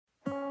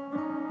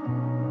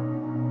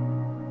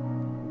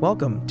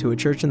Welcome to A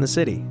Church in the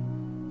City,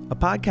 a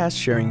podcast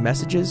sharing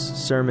messages,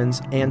 sermons,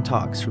 and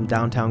talks from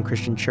Downtown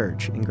Christian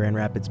Church in Grand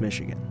Rapids,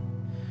 Michigan.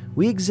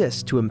 We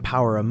exist to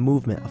empower a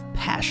movement of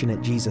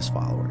passionate Jesus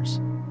followers.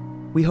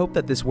 We hope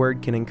that this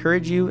word can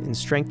encourage you and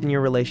strengthen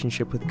your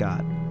relationship with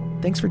God.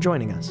 Thanks for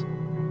joining us.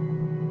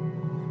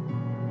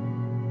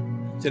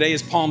 Today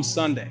is Palm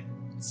Sunday.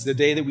 It's the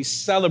day that we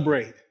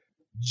celebrate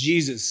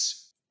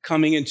Jesus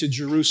coming into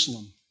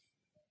Jerusalem,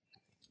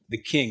 the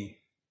King,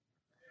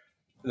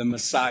 the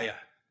Messiah,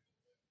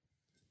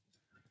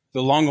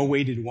 the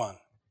long-awaited one.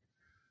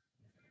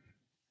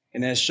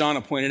 And as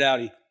Shauna pointed out,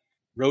 he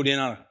rode in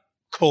on a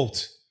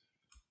colt,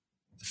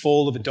 the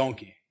foal of a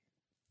donkey.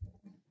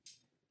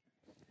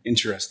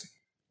 Interesting.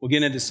 We'll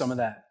get into some of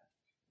that.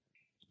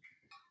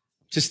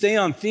 To stay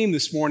on theme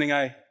this morning,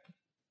 I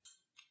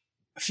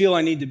feel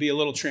I need to be a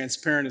little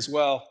transparent as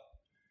well,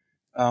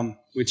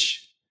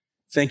 which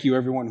thank you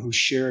everyone who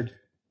shared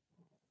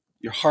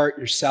your heart,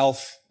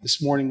 yourself.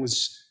 This morning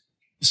this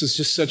was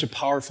just such a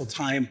powerful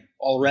time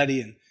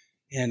already.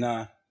 And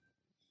I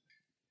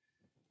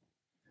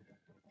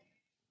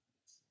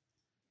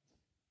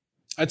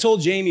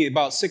told Jamie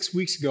about 6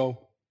 weeks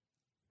ago,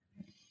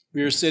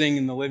 we were sitting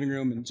in the living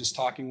room and just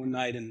talking one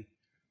night, and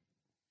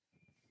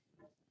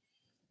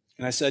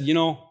I said,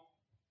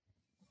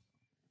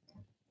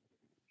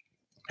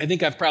 I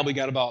think I've probably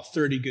got about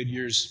 30 good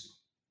years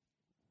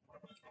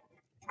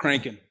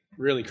cranking,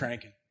 really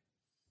cranking.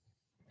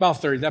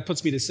 About 30. That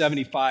puts me to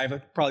 75.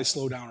 I'd probably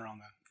slow down around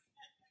that.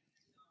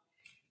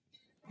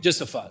 Just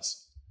a fuzz.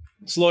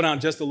 Slow down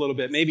just a little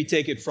bit. Maybe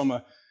take it from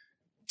a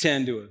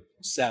 10 to a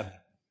 7.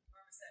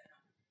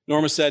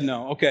 Norma said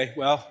no. Okay,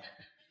 well,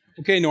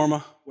 okay,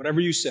 Norma, whatever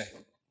you say.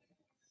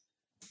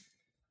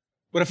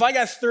 But if I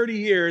got 30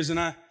 years and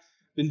I've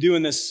been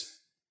doing this,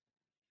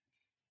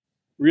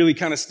 really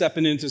kind of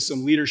stepping into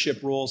some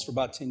leadership roles for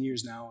about 10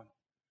 years now,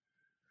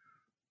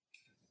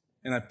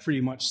 and I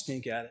pretty much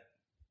stink at it.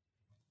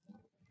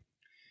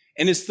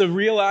 And it's the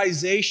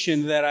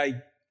realization that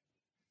I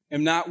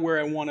am not where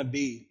I want to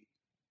be.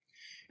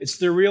 It's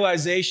the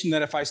realization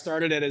that if I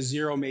started at a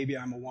 0, maybe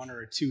I'm a 1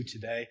 or a 2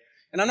 today.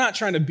 And I'm not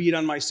trying to beat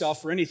on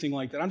myself or anything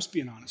like that. I'm just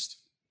being honest.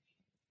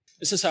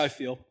 This is how I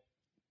feel.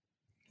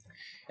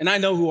 And I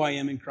know who I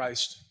am in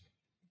Christ.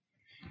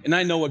 And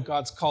I know what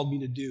God's called me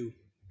to do.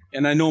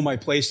 And I know my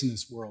place in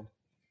this world.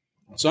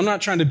 So I'm not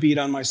trying to beat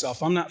on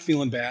myself. I'm not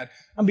feeling bad.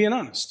 I'm being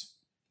honest.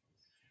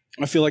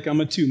 I feel like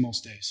I'm a 2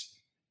 most days.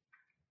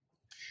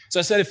 So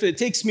I said, if it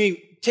takes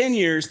me 10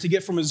 years to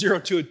get from a 0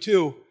 to a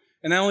 2,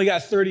 and I only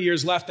got 30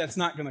 years left, that's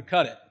not going to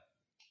cut it.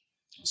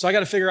 So I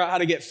got to figure out how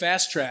to get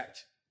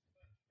fast-tracked.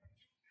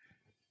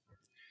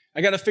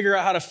 I got to figure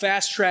out how to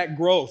fast-track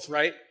growth,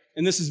 right?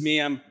 And this is me.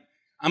 I'm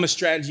a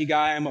strategy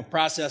guy. I'm a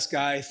process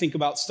guy. I think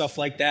about stuff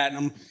like that,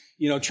 and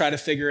I'm, try to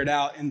figure it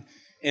out.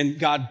 And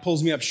God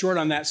pulls me up short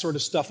on that sort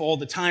of stuff all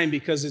the time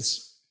because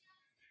it's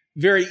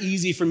very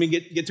easy for me to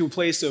get to a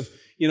place of,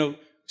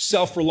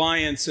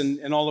 self-reliance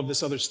and all of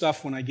this other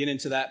stuff when I get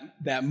into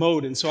that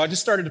mode. And so I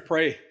just started to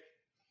pray.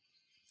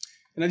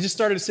 And I just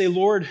started to say,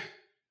 Lord,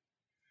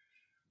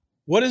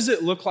 what does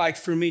it look like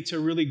for me to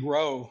really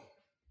grow?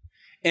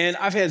 And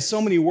I've had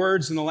so many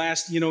words in the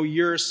last,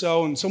 year or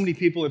so, and so many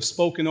people have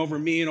spoken over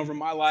me and over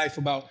my life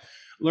about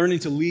learning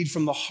to lead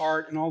from the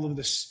heart and all of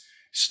this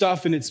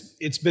stuff. And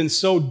it's been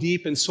so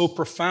deep and so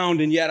profound,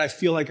 and yet I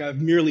feel like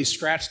I've merely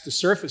scratched the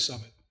surface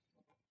of it.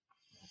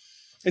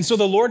 And so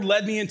the Lord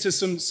led me into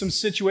some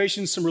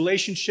situations, some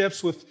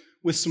relationships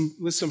with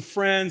some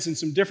friends and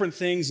some different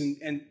things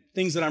and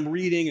things that I'm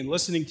reading and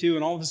listening to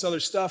and all this other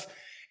stuff.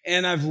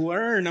 And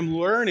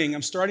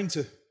I'm starting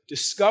to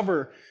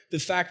discover the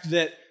fact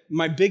that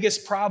my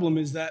biggest problem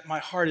is that my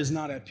heart is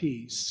not at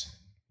peace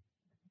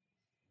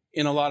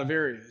in a lot of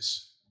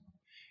areas.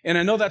 And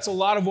I know that's a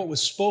lot of what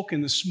was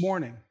spoken this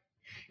morning,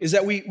 is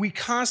that we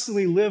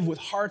constantly live with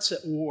hearts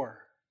at war.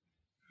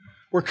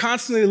 We're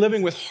constantly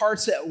living with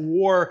hearts at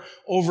war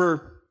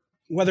over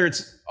whether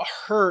it's a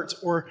hurt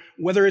or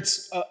whether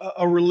it's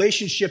a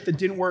relationship that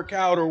didn't work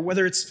out or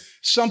whether it's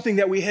something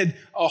that we had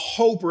a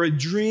hope or a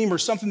dream or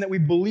something that we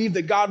believed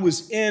that God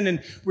was in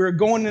and we were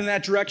going in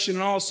that direction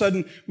and all of a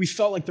sudden we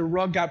felt like the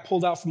rug got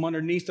pulled out from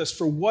underneath us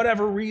for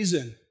whatever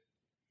reason.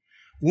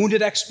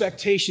 Wounded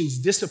expectations,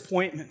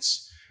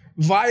 disappointments,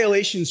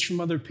 violations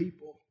from other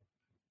people.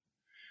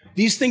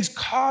 These things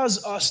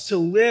cause us to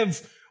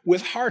live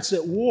with hearts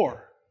at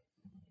war.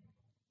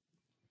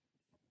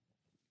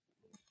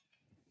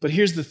 But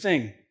here's the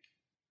thing.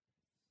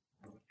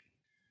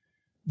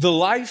 The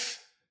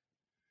life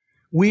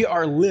we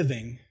are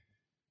living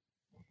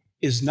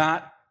is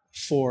not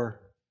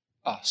for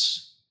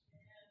us.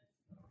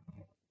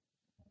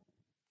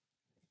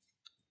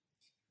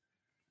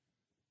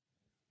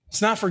 It's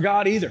not for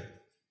God either.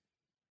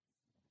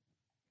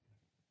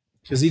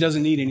 Because He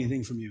doesn't need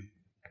anything from you.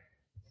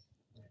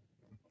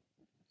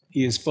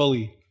 He is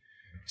fully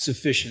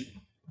sufficient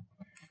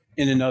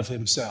in and of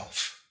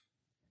Himself.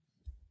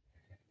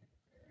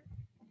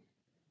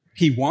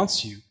 He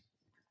wants you,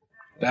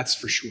 that's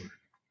for sure.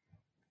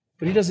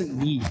 But He doesn't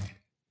need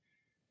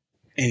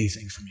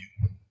anything from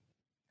you.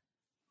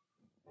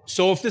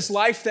 So if this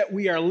life that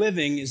we are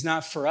living is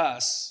not for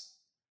us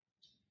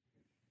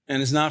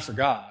and is not for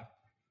God,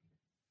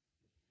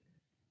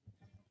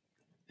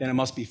 then it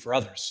must be for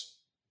others.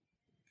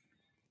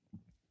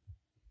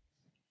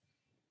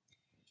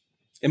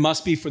 It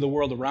must be for the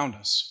world around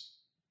us.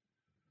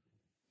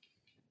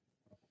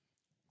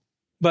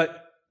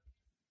 But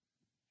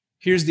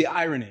here's the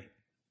irony.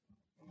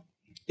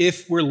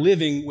 If we're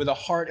living with a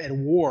heart at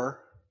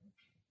war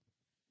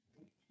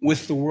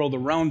with the world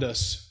around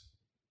us,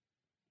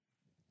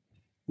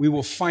 we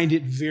will find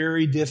it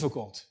very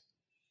difficult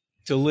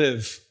to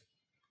live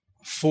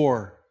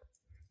for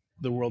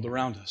the world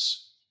around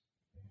us.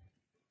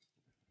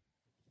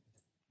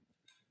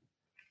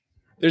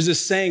 There's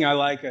this saying I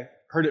like. I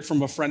heard it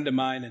from a friend of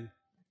mine, and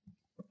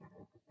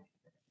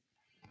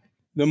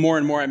the more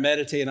and more I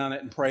meditate on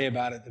it and pray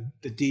about it,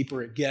 the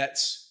deeper it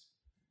gets.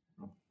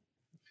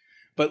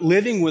 But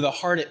living with a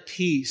heart at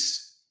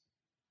peace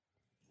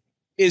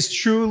is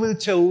truly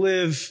to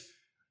live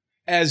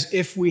as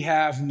if we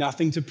have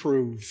nothing to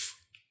prove,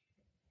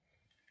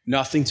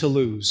 nothing to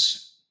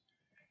lose,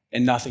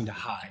 and nothing to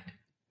hide.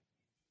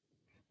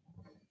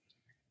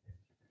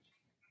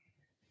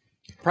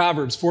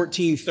 Proverbs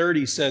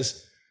 14:30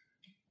 says,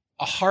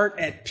 "A heart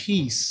at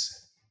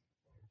peace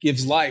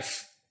gives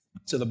life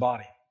to the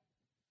body."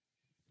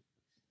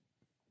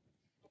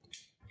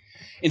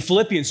 In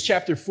Philippians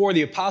chapter 4,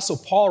 the Apostle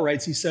Paul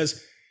writes, he's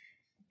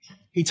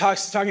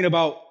talking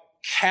about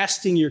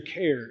casting your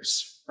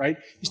cares, right?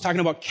 He's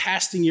talking about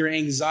casting your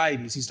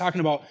anxieties. He's talking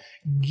about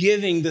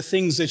giving the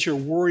things that you're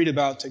worried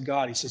about to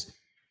God.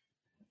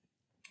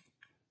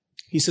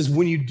 He says,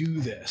 when you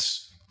do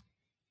this,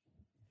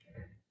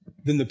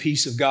 then the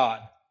peace of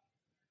God,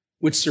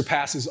 which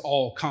surpasses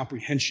all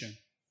comprehension,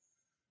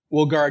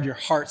 will guard your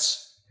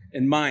hearts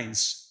and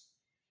minds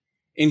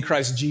in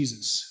Christ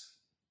Jesus.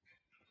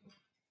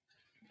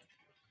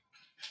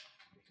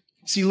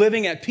 See,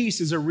 living at peace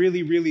is a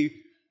really,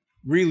 really,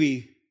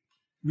 really,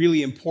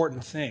 really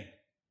important thing.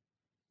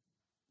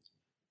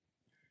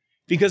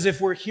 Because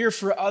if we're here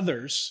for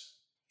others,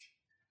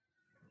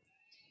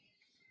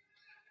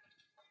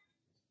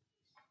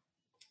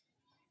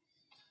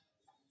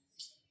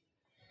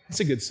 it's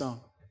a good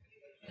song.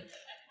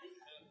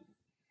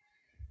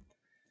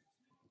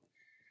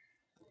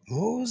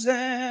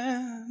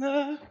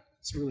 Hosanna.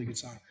 It's a really good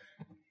song.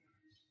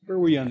 Where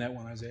were you on that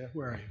one, Isaiah?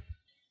 Where are you?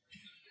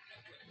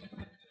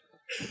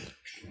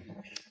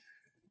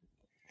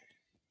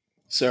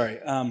 Sorry.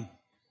 A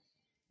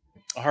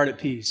heart at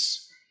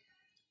peace.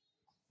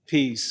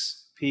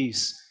 Peace.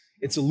 Peace.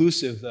 It's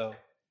elusive, though.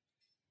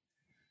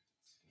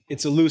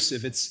 It's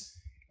elusive.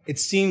 It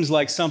seems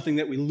like something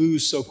that we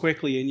lose so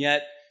quickly, and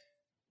yet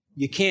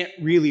you can't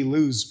really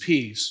lose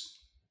peace.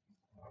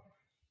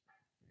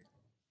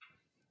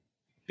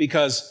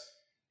 Because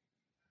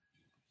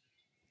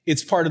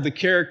it's part of the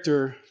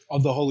character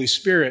of the Holy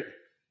Spirit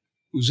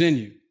who's in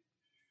you.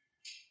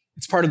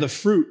 It's part of the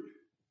fruit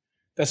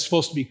that's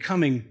supposed to be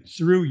coming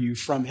through you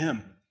from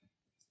Him,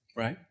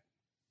 right?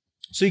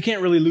 So you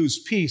can't really lose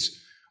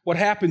peace. What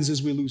happens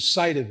is we lose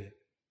sight of it.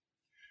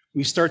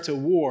 We start to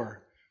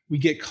war. We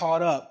get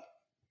caught up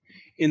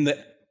in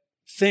the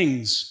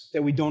things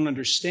that we don't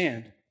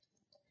understand.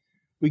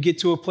 We get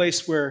to a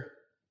place where,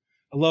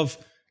 I love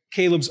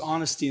Caleb's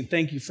honesty, and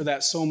thank you for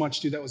that so much,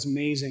 dude. That was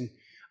amazing.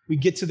 We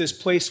get to this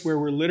place where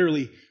we're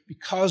literally,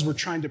 because we're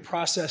trying to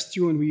process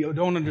through and we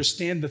don't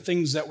understand the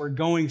things that we're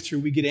going through,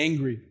 we get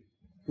angry.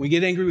 We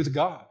get angry with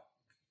God.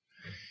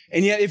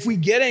 And yet, if we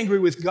get angry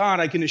with God,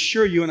 I can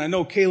assure you, and I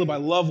know, Caleb, I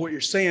love what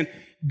you're saying,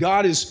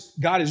 God is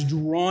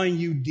drawing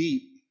you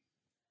deep.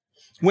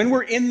 When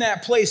we're in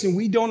that place and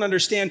we don't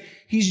understand,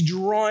 He's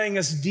drawing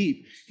us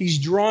deep. He's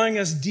drawing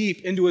us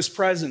deep into His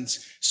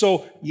presence.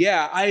 So,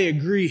 yeah, I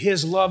agree.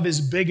 His love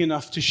is big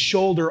enough to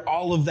shoulder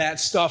all of that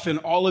stuff and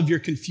all of your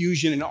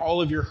confusion and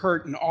all of your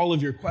hurt and all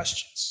of your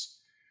questions.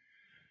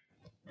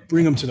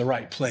 Bring them to the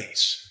right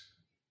place.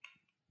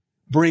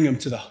 Bring them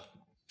to the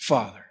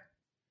Father.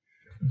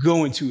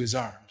 Go into His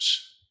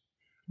arms.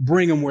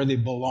 Bring them where they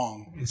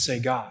belong and say,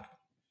 God,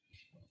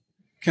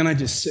 can I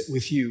just sit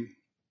with you?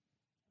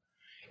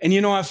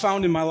 And I've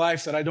found in my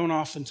life that I don't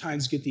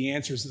oftentimes get the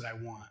answers that I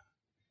want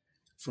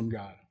from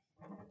God.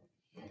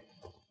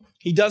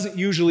 He doesn't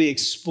usually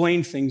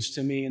explain things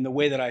to me in the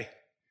way that I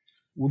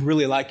would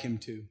really like Him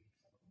to.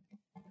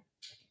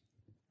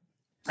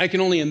 I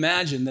can only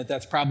imagine that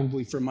that's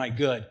probably for my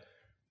good.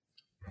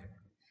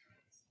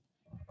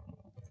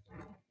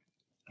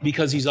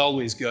 Because He's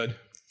always good.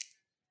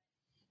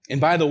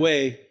 And by the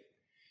way,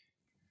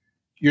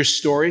 your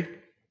story,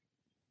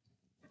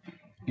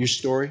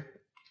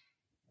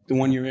 the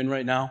one you're in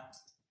right now,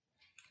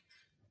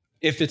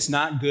 if it's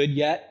not good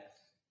yet,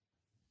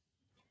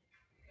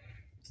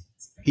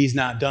 He's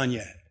not done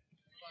yet.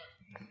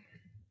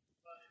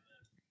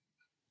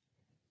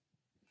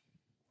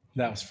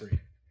 That was free.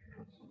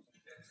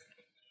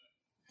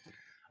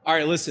 All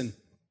right, listen.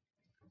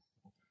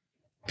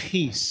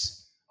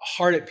 Peace, a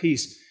heart at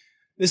peace.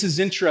 This is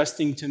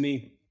interesting to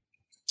me.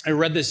 I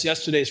read this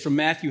yesterday. It's from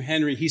Matthew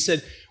Henry. He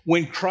said,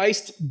 when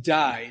Christ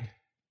died,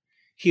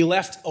 he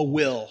left a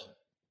will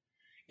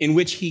in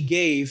which he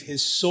gave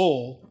his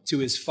soul to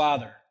his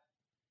Father,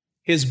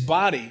 his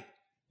body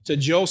to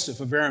Joseph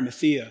of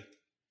Arimathea,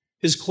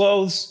 his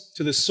clothes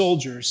to the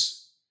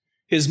soldiers,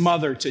 his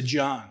mother to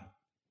John.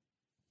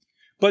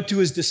 But to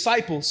his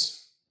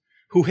disciples,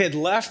 who had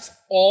left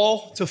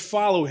all to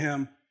follow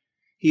him,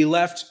 he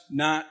left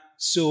not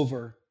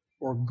silver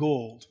or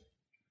gold,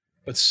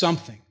 but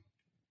something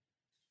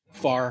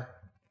far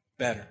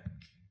better: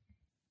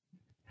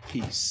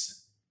 peace.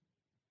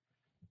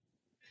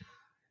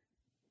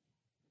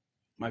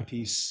 My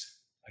peace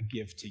I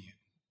give to you,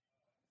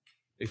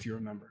 if you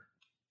remember.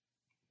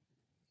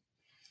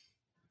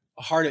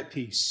 A heart at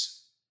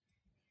peace.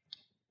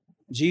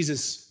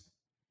 Jesus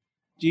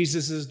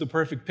is the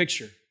perfect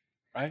picture,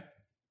 right?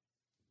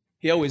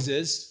 He always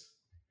is.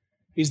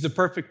 He's the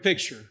perfect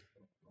picture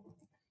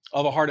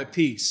of a heart at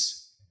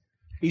peace.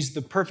 He's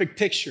the perfect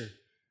picture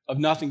of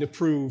nothing to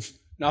prove,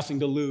 nothing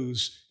to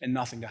lose, and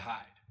nothing to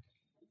hide.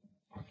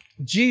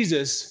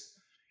 Jesus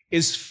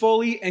is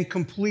fully and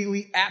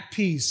completely at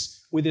peace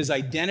with his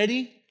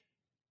identity,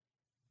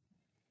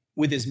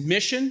 with his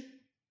mission,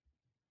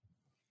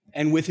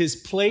 and with his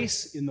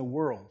place in the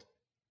world.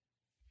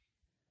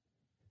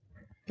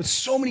 But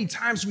so many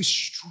times we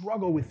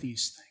struggle with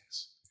these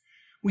things.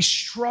 We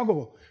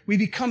struggle.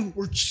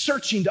 We're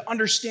searching to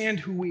understand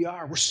who we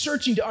are. We're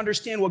searching to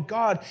understand what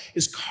God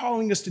is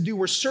calling us to do.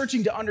 We're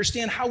searching to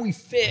understand how we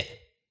fit.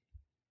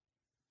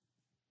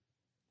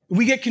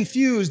 We get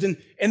confused, and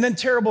then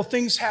terrible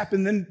things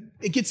happen. Then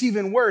it gets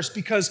even worse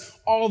because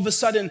all of a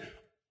sudden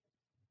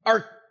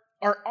our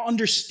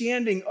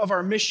understanding of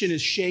our mission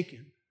is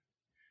shaken.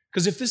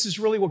 Because if this is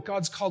really what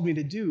God's called me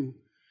to do,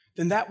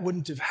 then that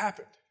wouldn't have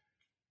happened.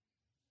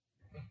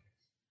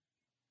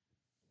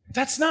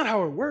 That's not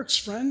how it works,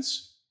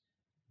 friends.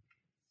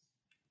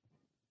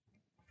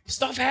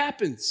 Stuff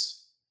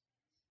happens.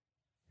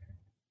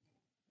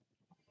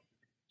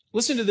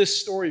 Listen to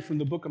this story from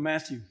the book of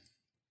Matthew.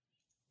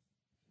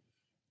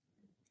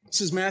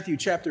 This is Matthew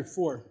chapter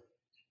 4.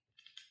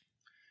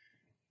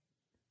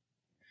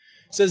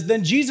 It says,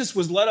 "Then Jesus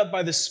was led up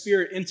by the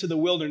Spirit into the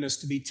wilderness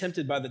to be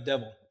tempted by the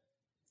devil.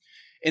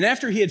 And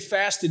after he had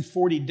fasted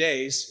 40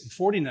 days and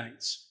 40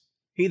 nights,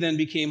 he then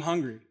became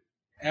hungry."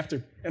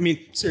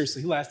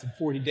 Seriously, he lasted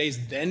 40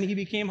 days, then he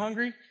became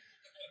hungry?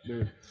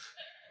 Dude,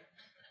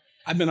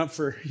 I've been up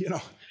for,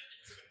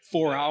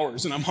 4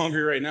 hours and I'm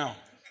hungry right now.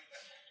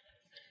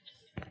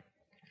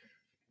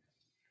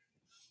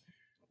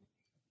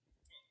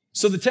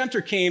 So the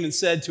tempter came and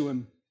said to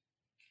him,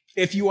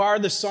 "If you are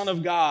the Son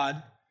of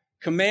God,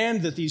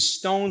 command that these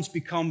stones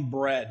become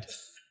bread."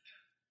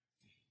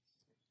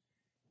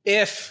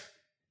 If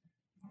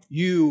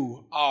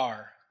you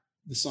are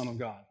the Son of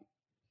God,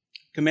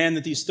 command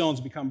that these stones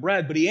become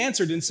bread. But he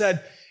answered and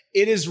said,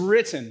 "It is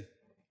written,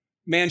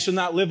 man shall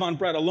not live on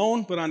bread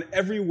alone, but on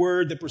every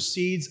word that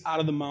proceeds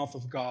out of the mouth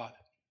of God."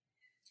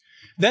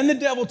 Then the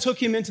devil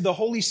took him into the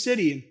holy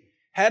city and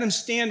had him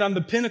stand on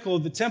the pinnacle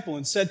of the temple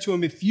and said to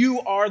him, if you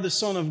are the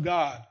Son of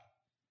God,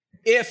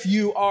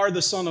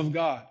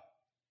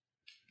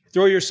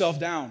 throw yourself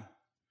down,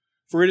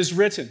 for it is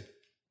written,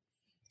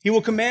 he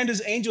will command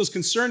his angels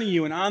concerning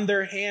you, and on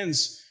their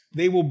hands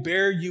they will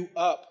bear you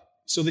up,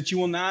 so that you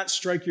will not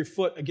strike your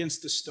foot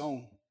against a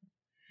stone.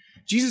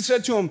 Jesus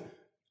said to him,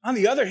 on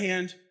the other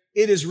hand,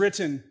 it is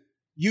written,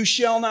 you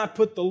shall not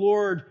put the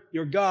Lord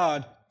your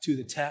God to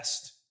the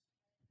test.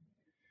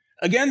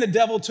 Again, the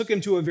devil took him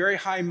to a very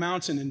high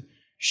mountain and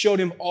showed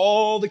him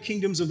all the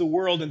kingdoms of the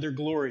world and their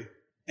glory.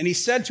 And he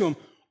said to him,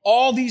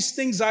 all these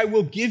things I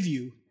will give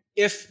you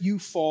if you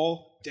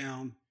fall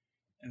down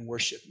and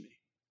worship me.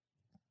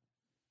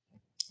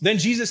 Then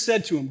Jesus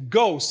said to him,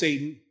 go,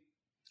 Satan,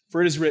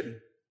 for it is written,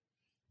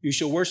 you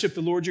shall worship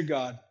the Lord your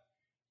God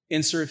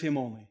and serve him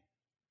only.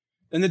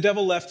 Then the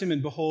devil left him,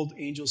 and behold,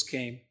 angels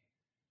came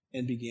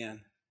and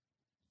began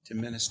to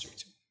minister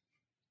to him.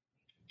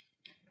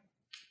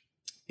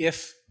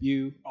 If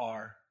you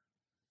are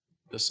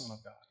the Son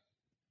of God.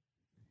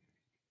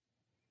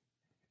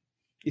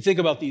 You think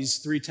about these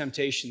three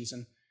temptations,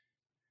 and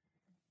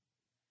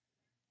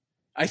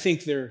I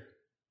think they're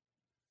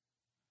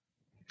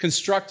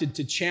constructed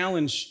to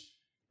challenge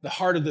the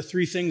heart of the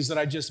three things that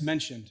I just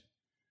mentioned.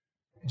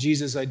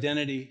 Jesus'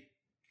 identity,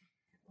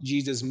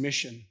 Jesus'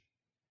 mission,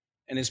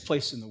 and his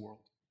place in the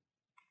world.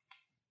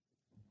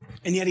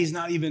 And yet he's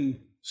not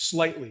even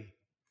slightly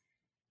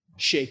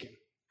shaken.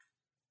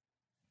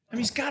 I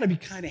mean, he's got to be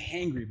kind of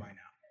hangry by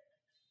now.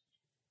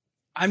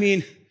 I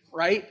mean,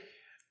 right?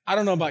 I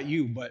don't know about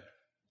you, but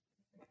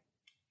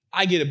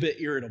I get a bit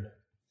irritable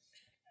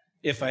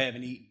if I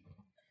haven't eaten.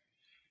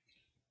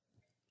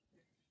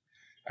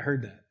 I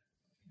heard that.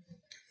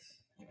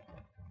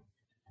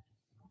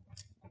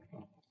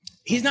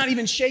 He's not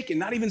even shaken,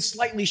 not even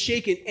slightly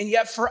shaken. And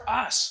yet for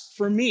us,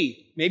 for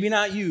me, maybe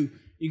not you,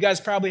 you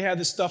guys probably have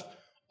this stuff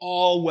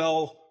all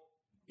well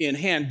in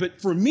hand.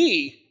 But for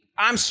me,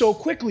 I'm so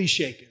quickly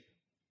shaken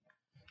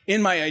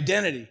in my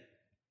identity,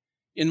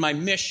 in my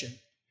mission,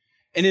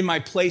 and in my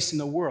place in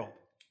the world.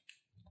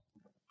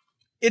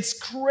 It's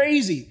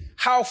crazy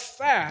how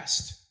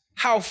fast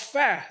I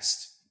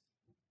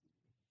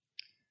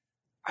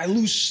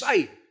lose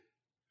sight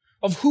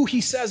of who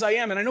he says I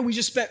am. And I know we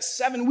just spent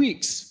 7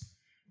 weeks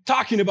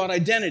talking about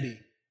identity.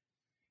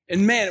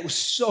 And man, it was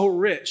so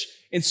rich.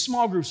 And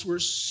small groups were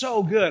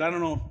so good. I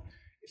don't know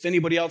if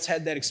anybody else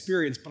had that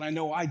experience, but I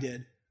know I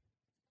did.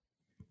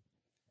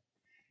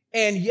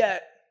 And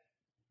yet,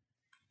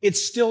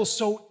 it's still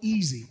so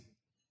easy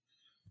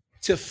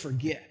to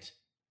forget.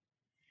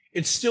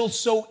 It's still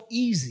so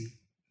easy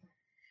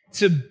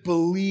to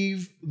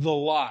believe the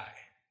lie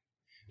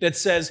that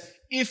says,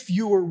 if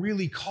you were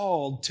really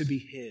called to be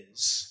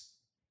his,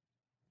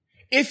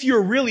 if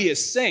you're really a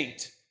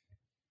saint,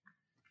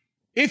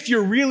 if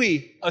you're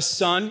really a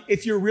son,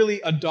 if you're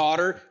really a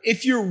daughter,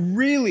 if you're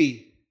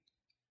really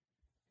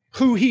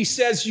who he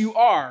says you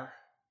are,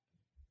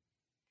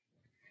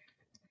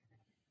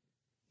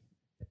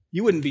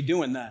 you wouldn't be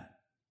doing that.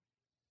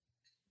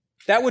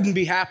 That wouldn't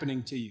be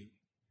happening to you.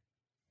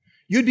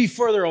 You'd be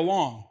further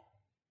along.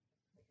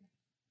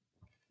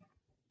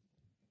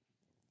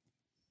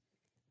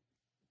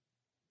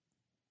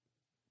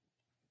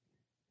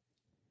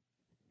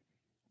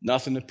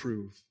 Nothing to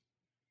prove,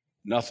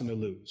 nothing to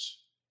lose,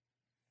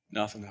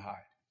 nothing to hide.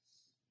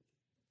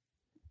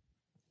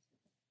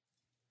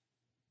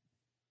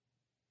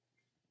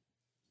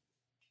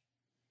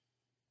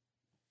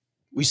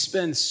 We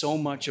spend so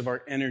much of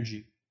our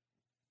energy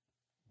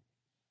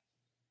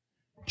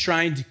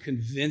trying to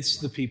convince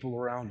the people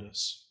around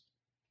us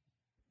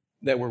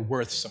that we're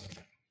worth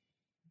something.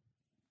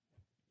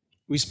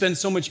 We spend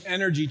so much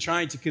energy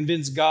trying to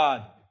convince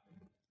God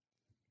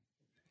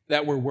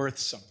that we're worth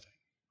something.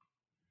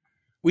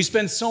 We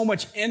spend so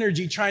much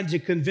energy trying to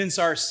convince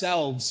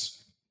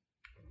ourselves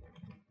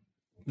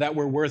that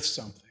we're worth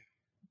something.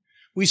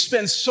 We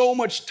spend so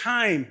much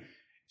time,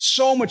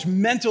 so much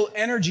mental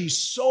energy,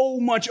 so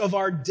much of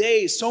our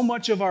day, so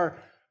much of our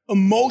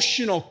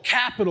emotional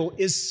capital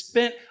is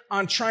spent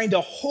on trying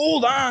to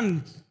hold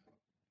on,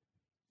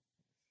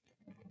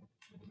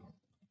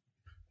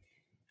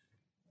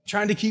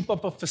 trying to keep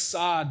up a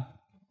facade,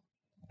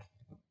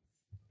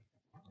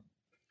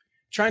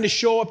 trying to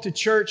show up to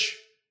church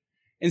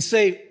and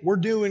say, we're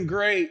doing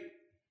great,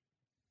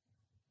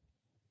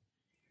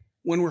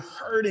 when we're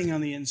hurting on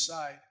the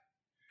inside.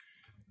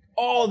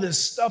 All this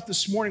stuff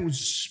this morning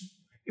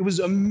it was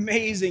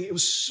amazing. It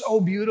was so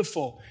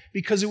beautiful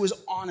because it was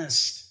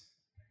honest.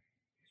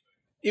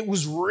 It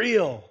was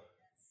real.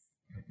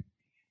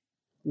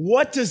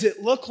 What does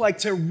it look like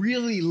to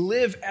really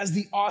live as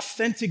the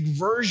authentic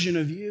version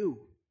of you?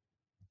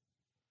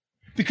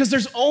 Because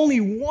there's only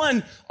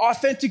one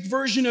authentic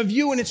version of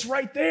you, and it's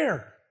right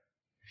there.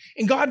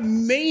 And God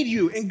made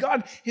you, and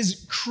God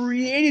has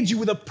created you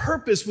with a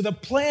purpose, with a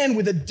plan,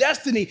 with a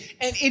destiny,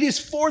 and it is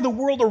for the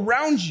world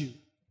around you.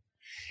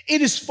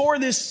 It is for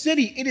this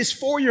city. It is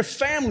for your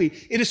family.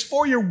 It is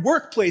for your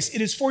workplace.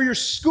 It is for your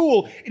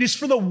school. It is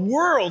for the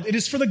world. It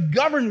is for the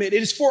government.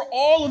 It is for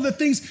all of the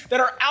things that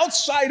are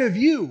outside of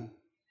you.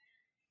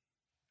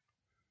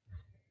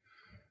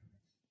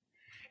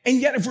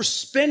 And yet, if we're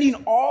spending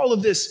all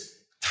of this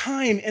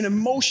time and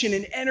emotion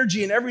and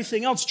energy and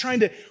everything else trying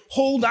to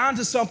hold on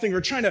to something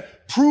or trying to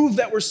prove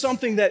that we're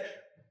something that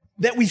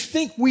we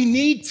think we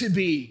need to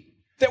be,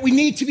 that we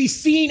need to be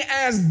seen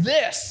as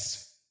this.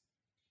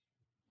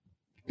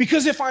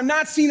 Because if I'm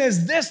not seen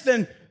as this,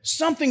 then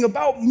something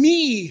about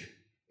me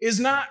is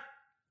not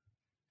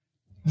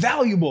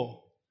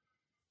valuable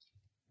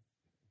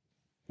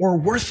or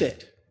worth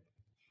it.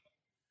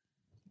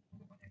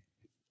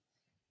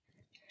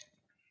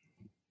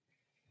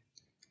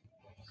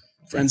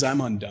 Friends,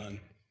 I'm undone.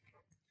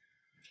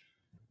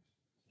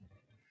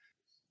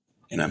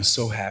 And I'm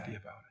so happy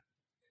about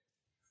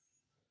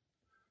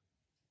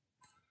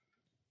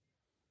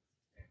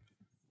it.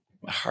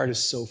 My heart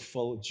is so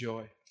full of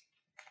joy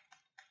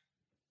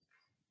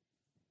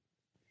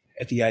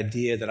at the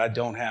idea that I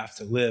don't have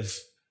to live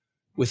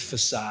with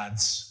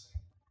facades,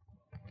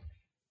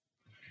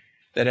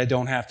 that I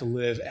don't have to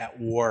live at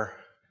war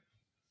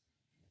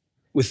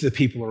with the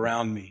people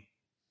around me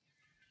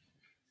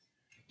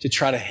to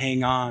try to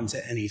hang on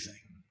to anything,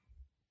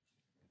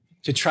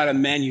 to try to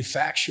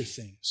manufacture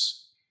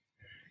things,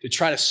 to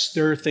try to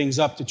stir things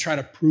up, to try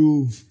to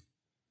prove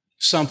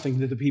something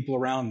to the people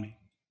around me.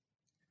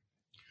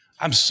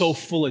 I'm so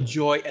full of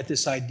joy at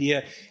this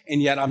idea,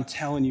 and yet I'm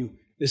telling you,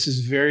 this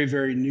is very,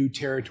 very new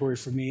territory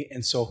for me,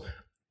 and so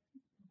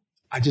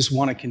I just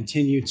want to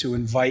continue to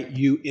invite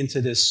you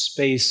into this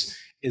space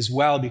as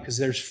well, because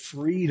there's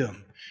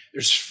freedom.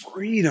 There's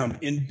freedom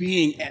in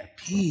being at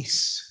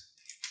peace.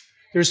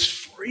 There's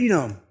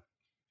freedom.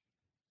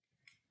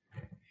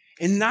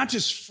 And not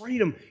just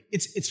freedom,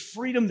 it's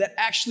freedom that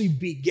actually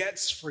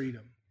begets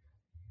freedom.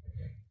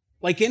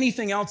 Like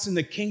anything else in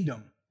the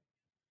kingdom,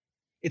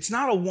 it's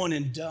not a one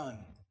and done.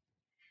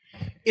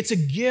 It's a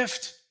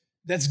gift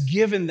that's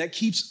given that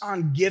keeps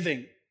on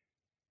giving.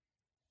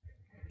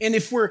 And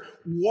if we're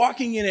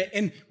walking in it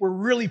and we're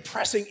really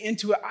pressing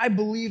into it, I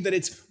believe that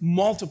it's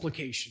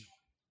multiplication.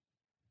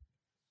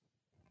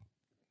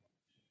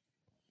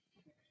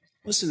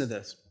 Listen to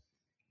this.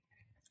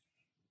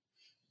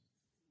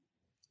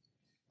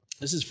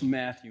 This is from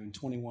Matthew in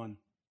 21.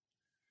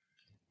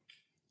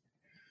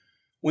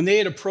 When they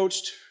had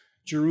approached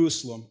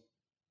Jerusalem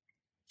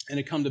and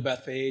had come to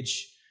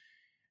Bethphage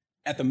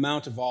at the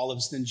Mount of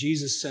Olives, then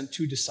Jesus sent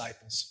 2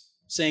 disciples,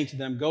 saying to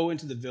them, "Go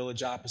into the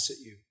village opposite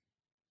you.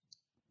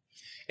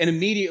 And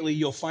immediately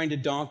you'll find a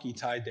donkey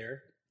tied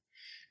there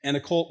and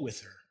a colt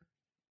with her.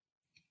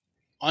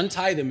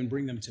 Untie them and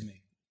bring them to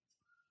me.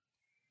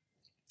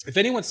 If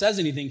anyone says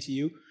anything to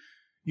you,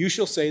 you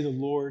shall say the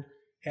Lord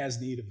has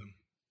need of them.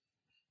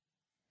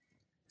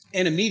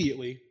 And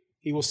immediately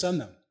he will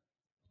send them."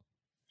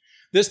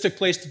 This took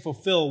place to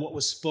fulfill what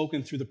was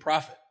spoken through the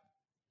prophet.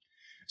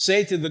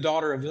 "Say to the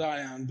daughter of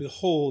Zion,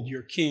 behold,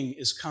 your king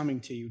is coming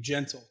to you,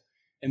 gentle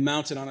and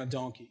mounted on a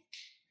donkey,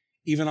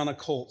 even on a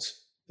colt,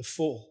 the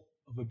foal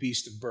of a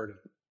beast of burden."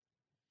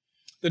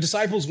 The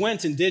disciples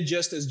went and did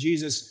just as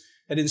Jesus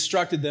had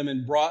instructed them,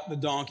 and brought the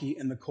donkey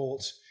and the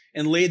colt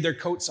and laid their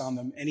coats on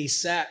them, and he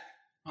sat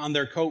on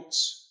their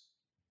coats.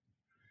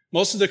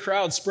 Most of the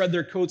crowd spread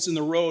their coats in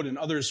the road, and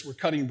others were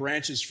cutting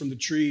branches from the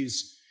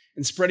trees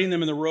and spreading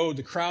them in the road,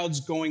 the crowds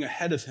going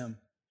ahead of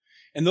him.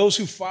 And those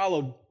who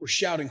followed were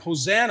shouting,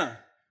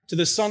 "Hosanna to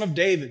the Son of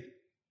David.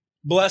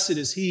 Blessed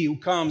is he who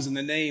comes in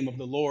the name of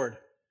the Lord.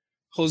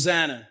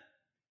 Hosanna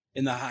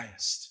in the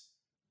highest."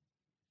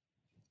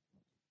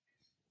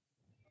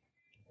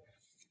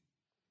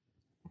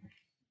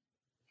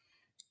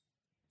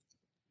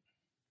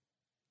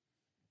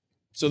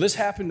 So this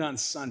happened on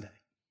Sunday.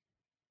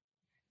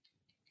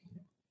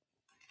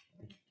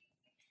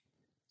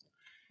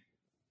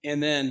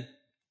 And then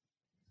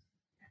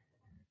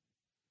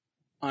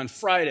on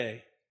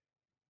Friday,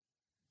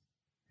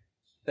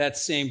 that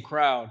same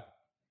crowd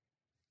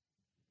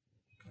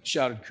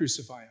shouted,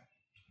 "Crucify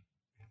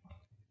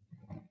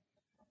him."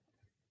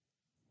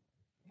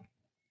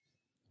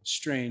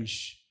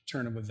 Strange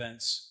turn of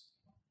events.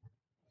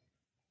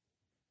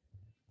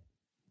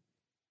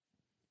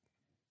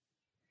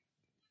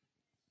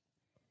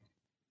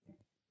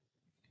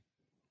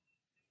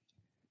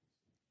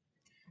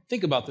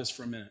 Think about this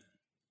for a minute.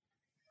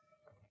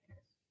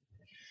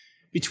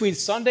 Between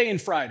Sunday and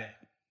Friday,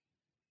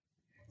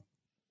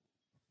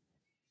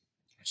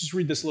 just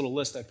read this little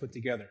list I put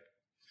together.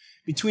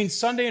 Between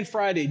Sunday and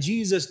Friday,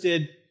 Jesus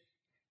did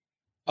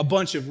a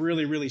bunch of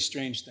really, really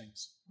strange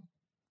things.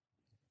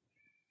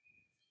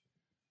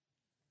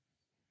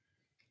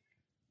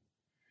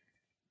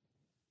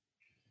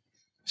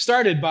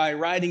 Started by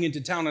riding into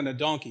town on a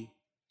donkey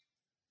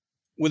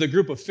with a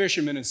group of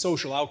fishermen and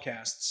social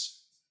outcasts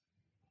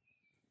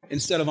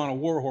instead of on a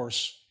war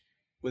horse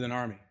with an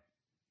army.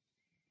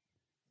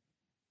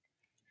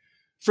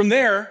 From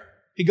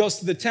there, he goes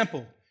to the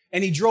temple,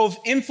 and he drove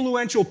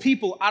influential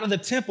people out of the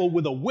temple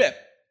with a whip,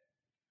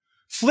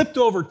 flipped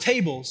over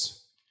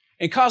tables,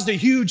 and caused a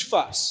huge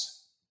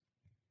fuss.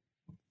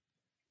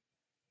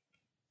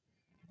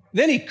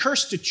 Then he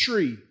cursed a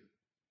tree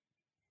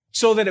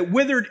so that it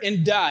withered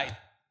and died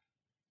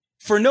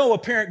for no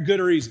apparent good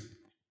reason.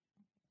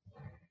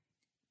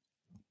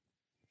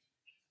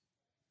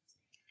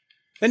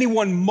 Then he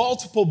won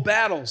multiple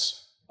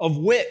battles of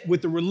wit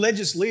with the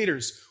religious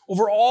leaders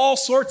over all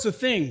sorts of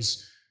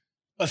things: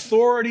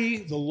 authority,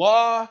 the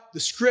law,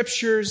 the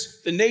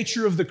scriptures, the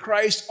nature of the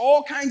Christ,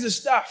 all kinds of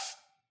stuff.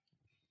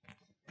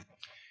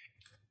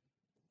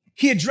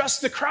 He addressed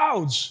the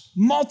crowds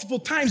multiple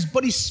times,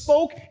 but he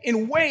spoke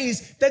in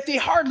ways that they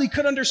hardly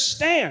could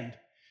understand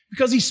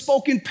because he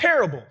spoke in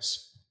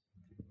parables.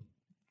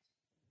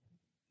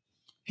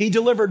 He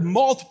delivered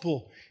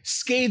multiple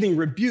scathing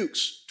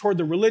rebukes toward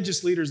the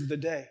religious leaders of the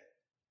day.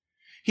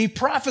 He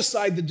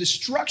prophesied the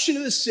destruction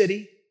of the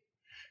city,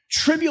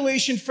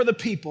 tribulation for the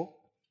people,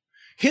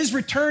 his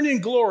return in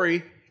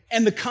glory,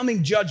 and the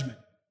coming judgment.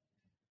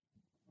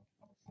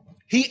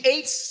 He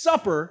ate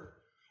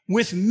supper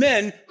with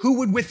men who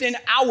would within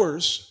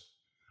hours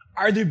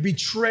either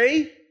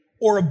betray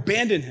or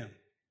abandon him,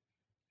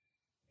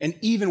 and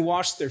even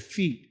wash their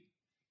feet.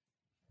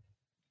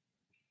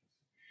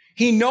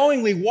 He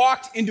knowingly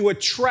walked into a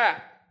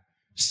trap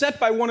set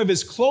by one of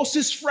his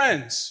closest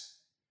friends,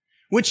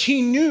 which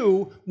he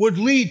knew would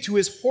lead to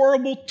his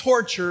horrible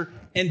torture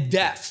and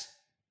death,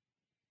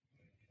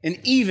 and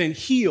even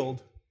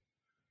healed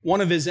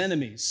one of his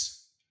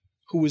enemies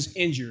who was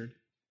injured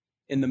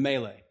in the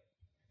melee.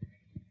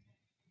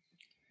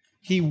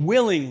 He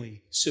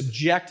willingly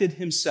subjected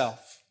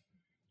himself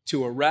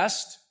to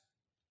arrest,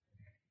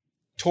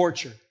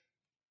 torture,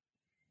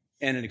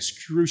 and an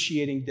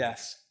excruciating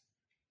death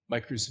by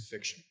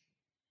crucifixion.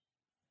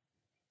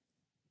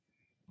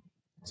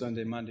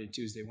 Sunday, Monday,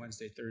 Tuesday,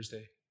 Wednesday,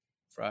 Thursday,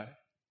 Friday.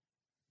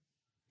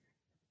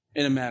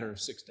 In a matter of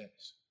 6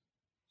 days.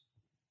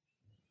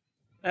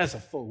 That's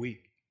a full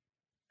week.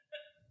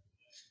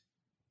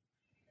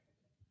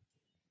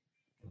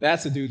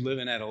 That's a dude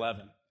living at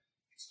 11.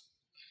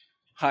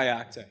 High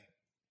octane.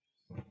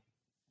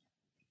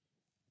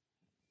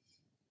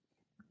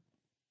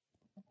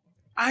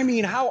 I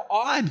mean, how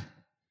odd.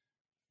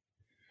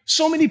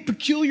 So many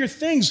peculiar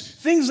things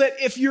that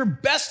if your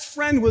best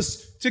friend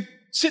was to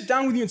sit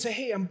down with you and say,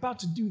 hey, I'm about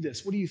to do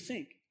this, what do you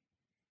think?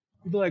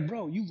 You'd be like,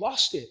 bro, you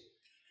lost it.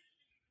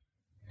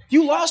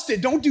 You lost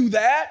it. Don't do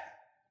that.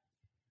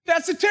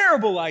 That's a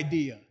terrible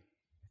idea.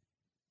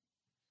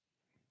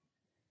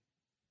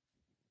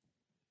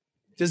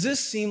 Does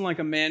this seem like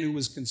a man who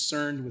was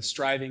concerned with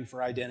striving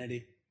for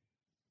identity?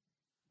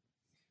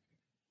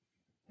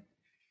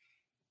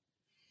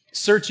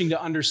 Searching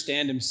to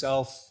understand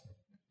himself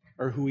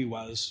or who he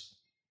was?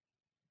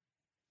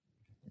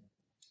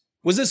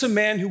 Was this a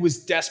man who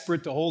was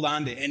desperate to hold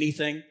on to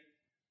anything,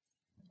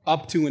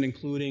 up to and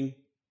including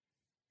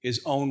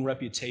his own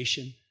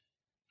reputation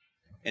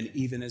and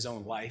even his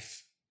own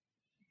life?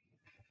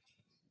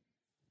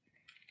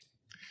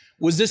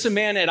 Was this a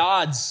man at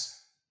odds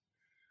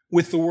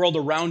with the world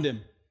around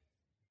him,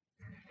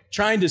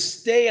 trying to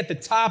stay at the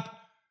top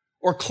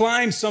or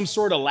climb some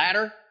sort of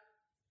ladder?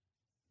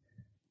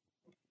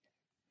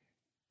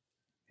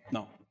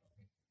 No.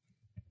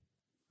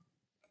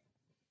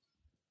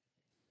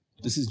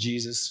 This is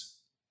Jesus,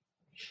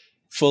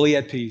 fully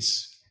at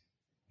peace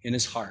in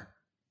his heart,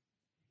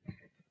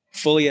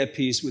 fully at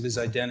peace with his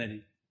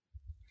identity,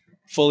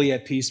 fully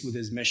at peace with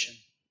his mission,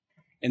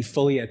 and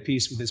fully at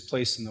peace with his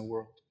place in the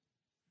world,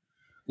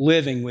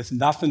 living with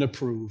nothing to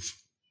prove,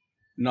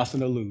 nothing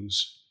to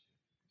lose,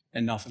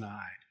 and nothing to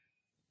hide.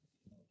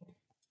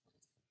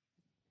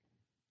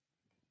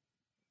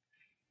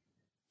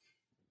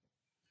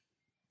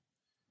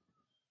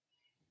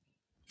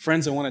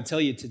 Friends, I want to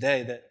tell you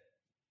today that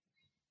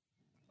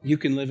you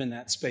can live in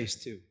that space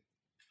too.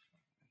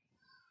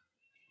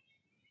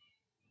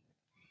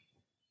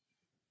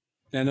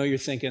 And I know you're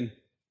thinking,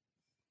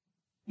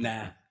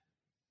 nah.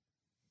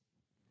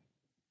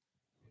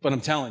 But I'm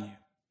telling you,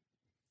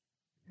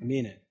 I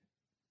mean it.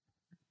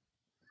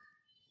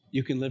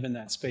 You can live in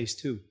that space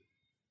too.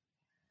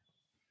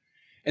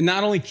 And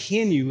not only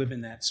can you live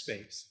in that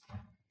space,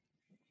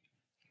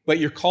 but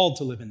you're called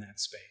to live in that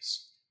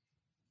space.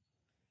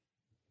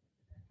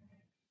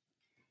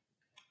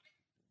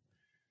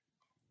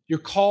 You're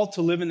called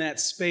to live in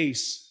that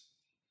space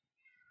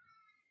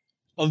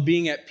of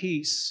being at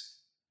peace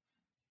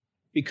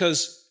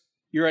because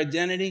your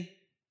identity,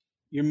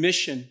 your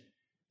mission,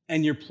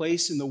 and your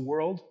place in the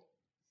world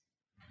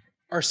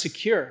are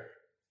secure.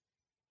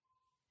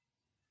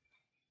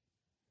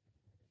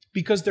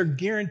 Because they're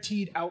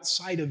guaranteed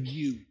outside of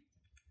you.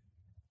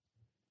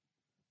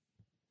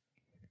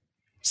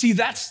 See,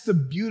 that's the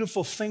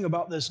beautiful thing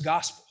about this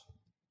gospel.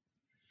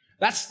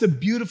 That's the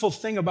beautiful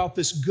thing about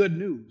this good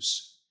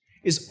news,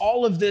 is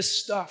all of this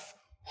stuff,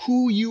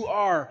 who you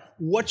are,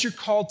 what you're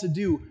called to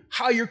do,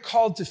 how you're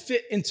called to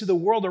fit into the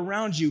world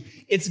around you,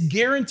 it's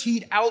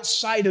guaranteed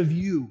outside of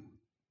you.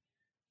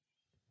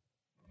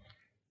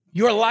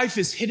 Your life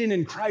is hidden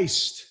in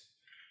Christ.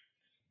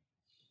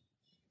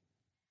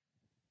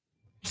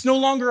 It's no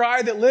longer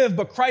I that live,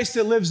 but Christ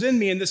that lives in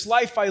me. And this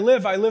life I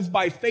live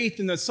by faith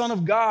in the Son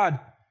of God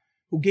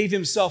who gave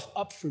himself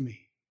up for me.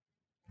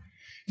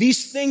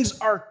 These things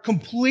are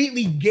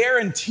completely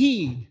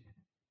guaranteed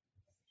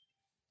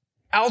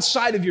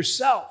outside of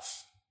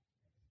yourself.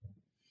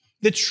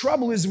 The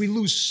trouble is we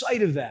lose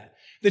sight of that.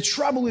 The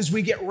trouble is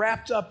we get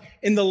wrapped up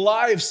in the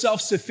lie of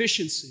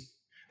self-sufficiency.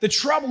 The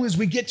trouble is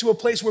we get to a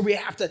place where we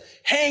have to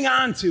hang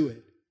on to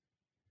it.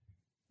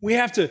 We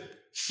have to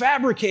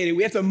fabricate it.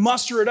 We have to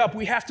muster it up.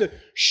 We have to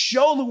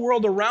show the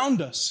world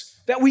around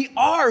us that we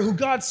are who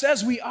God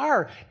says we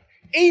are.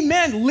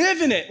 Amen.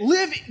 Live in it.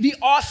 Live the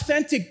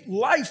authentic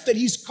life that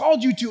he's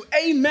called you to.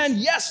 Amen.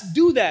 Yes,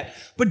 do that.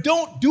 But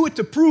don't do it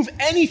to prove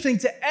anything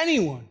to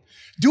anyone.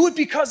 Do it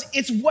because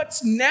it's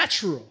what's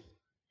natural.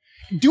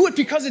 Do it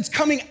because it's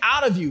coming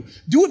out of you.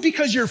 Do it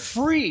because you're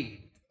free.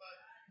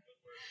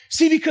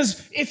 See,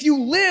 because if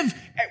you live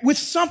with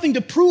something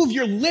to prove,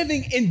 you're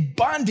living in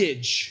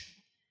bondage.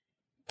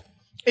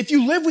 If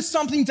you live with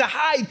something to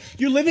hide,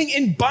 you're living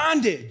in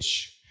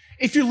bondage.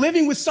 If you're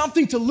living with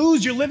something to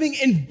lose, you're living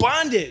in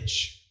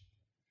bondage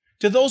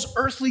to those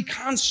earthly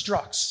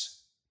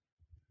constructs.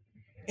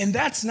 And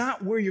that's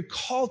not where you're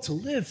called to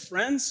live,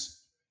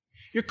 friends.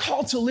 You're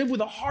called to live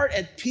with a heart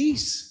at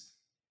peace.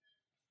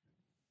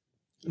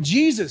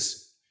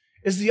 Jesus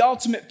is the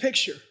ultimate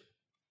picture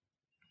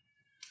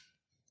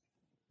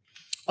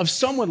of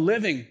someone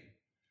living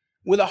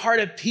with a heart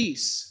at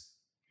peace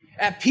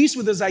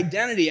with his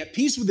identity, at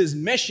peace with his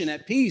mission,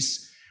 at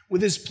peace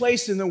with his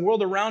place in the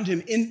world around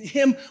him. In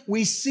him,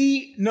 we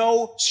see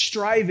no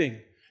striving,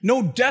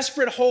 no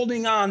desperate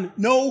holding on,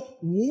 no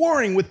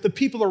warring with the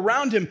people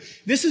around him.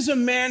 This is a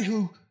man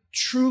who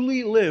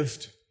truly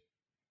lived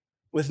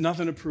with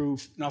nothing to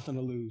prove, nothing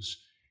to lose,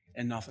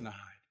 and nothing to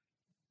hide.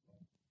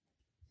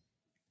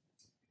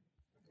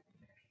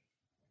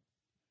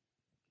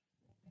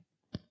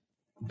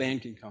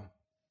 Band can come.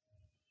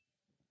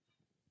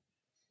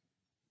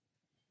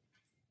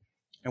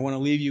 I want to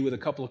leave you with a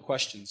couple of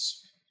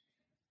questions.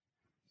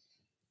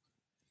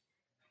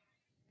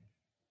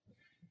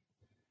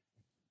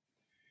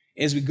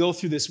 As we go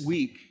through this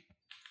week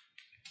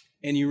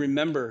and you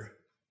remember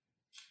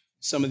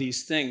some of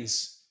these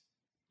things,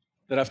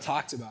 that I've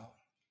talked about.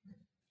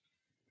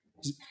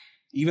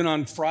 Even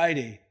on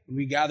Friday, when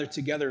we gather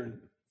together and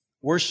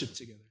worship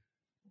together.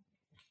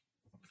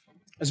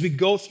 As we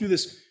go through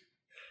this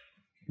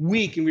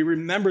week and we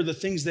remember the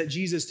things that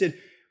Jesus did,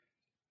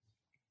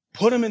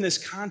 put them in this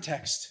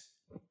context.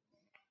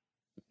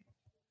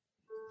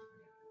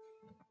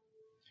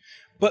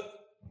 But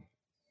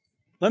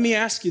let me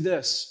ask you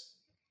this.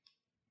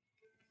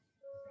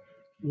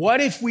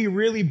 What if we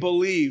really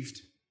believed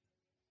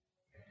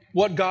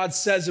what God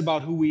says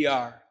about who we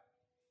are?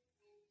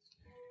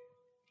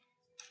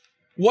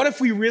 What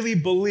if we really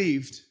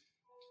believed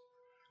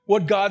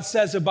what God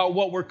says about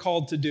what we're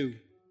called to do?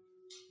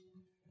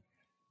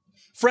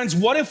 Friends,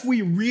 what if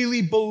we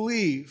really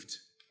believed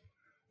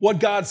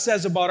what God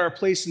says about our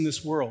place in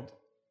this world?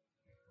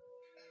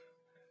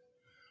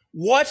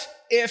 What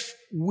if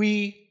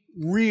we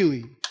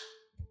really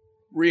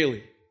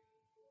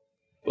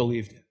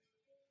believed it?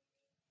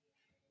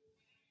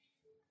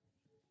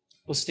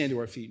 Let's stand to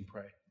our feet and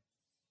pray.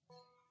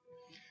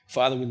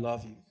 Father, we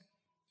love you.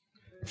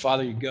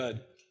 Father, you're good.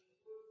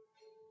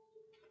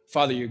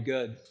 Father, you're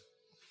good.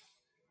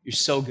 You're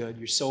so good.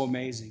 You're so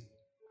amazing.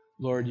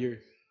 Lord, you're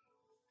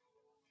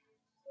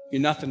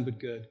nothing but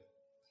good.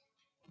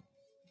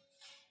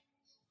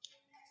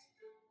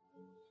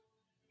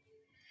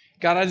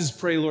 God, I just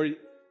pray, Lord,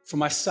 for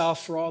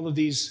myself, for all of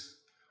these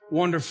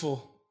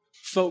wonderful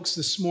folks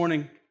this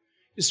morning.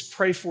 Just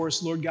pray for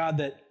us, Lord God,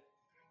 that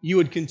you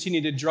would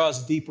continue to draw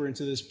us deeper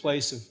into this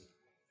place of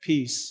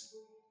peace.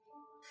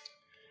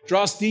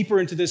 Draw us deeper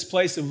into this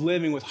place of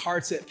living with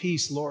hearts at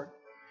peace, Lord,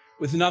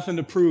 with nothing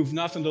to prove,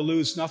 nothing to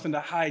lose, nothing to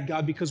hide,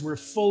 God, because we're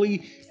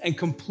fully and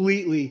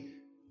completely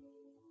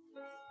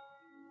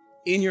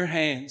in your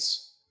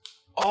hands.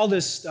 All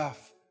this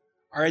stuff,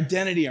 our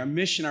identity, our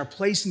mission, our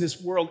place in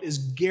this world is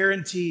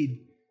guaranteed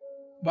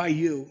by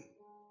you.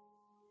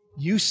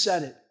 You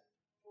said it.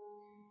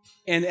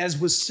 And as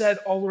was said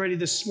already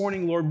this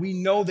morning, Lord, we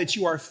know that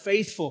you are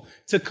faithful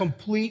to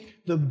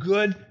complete the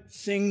good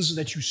things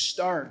that you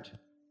start.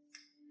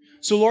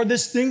 So, Lord,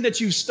 this thing that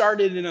you've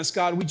started in us,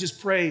 God, we just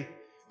pray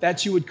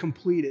that you would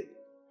complete it.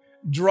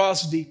 Draw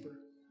us deeper.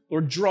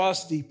 Lord, draw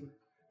us deeper.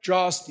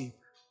 Draw us deeper.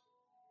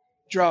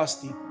 Draw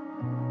us deeper.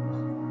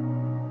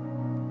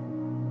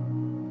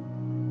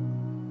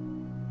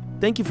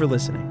 Thank you for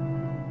listening.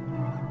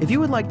 If you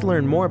would like to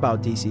learn more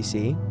about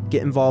DCC,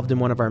 get involved in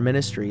one of our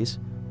ministries,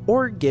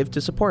 or give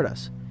to support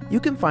us, you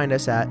can find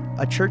us at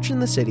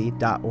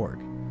achurchinthecity.org.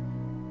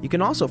 You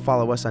can also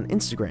follow us on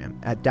Instagram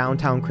at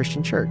Downtown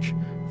Christian Church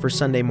for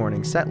Sunday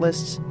morning set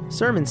lists,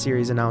 sermon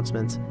series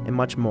announcements, and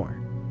much more.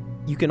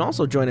 You can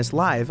also join us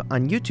live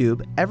on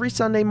YouTube every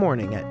Sunday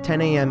morning at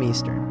 10 a.m.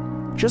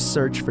 Eastern. Just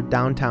search for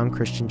Downtown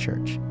Christian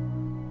Church.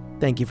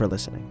 Thank you for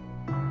listening.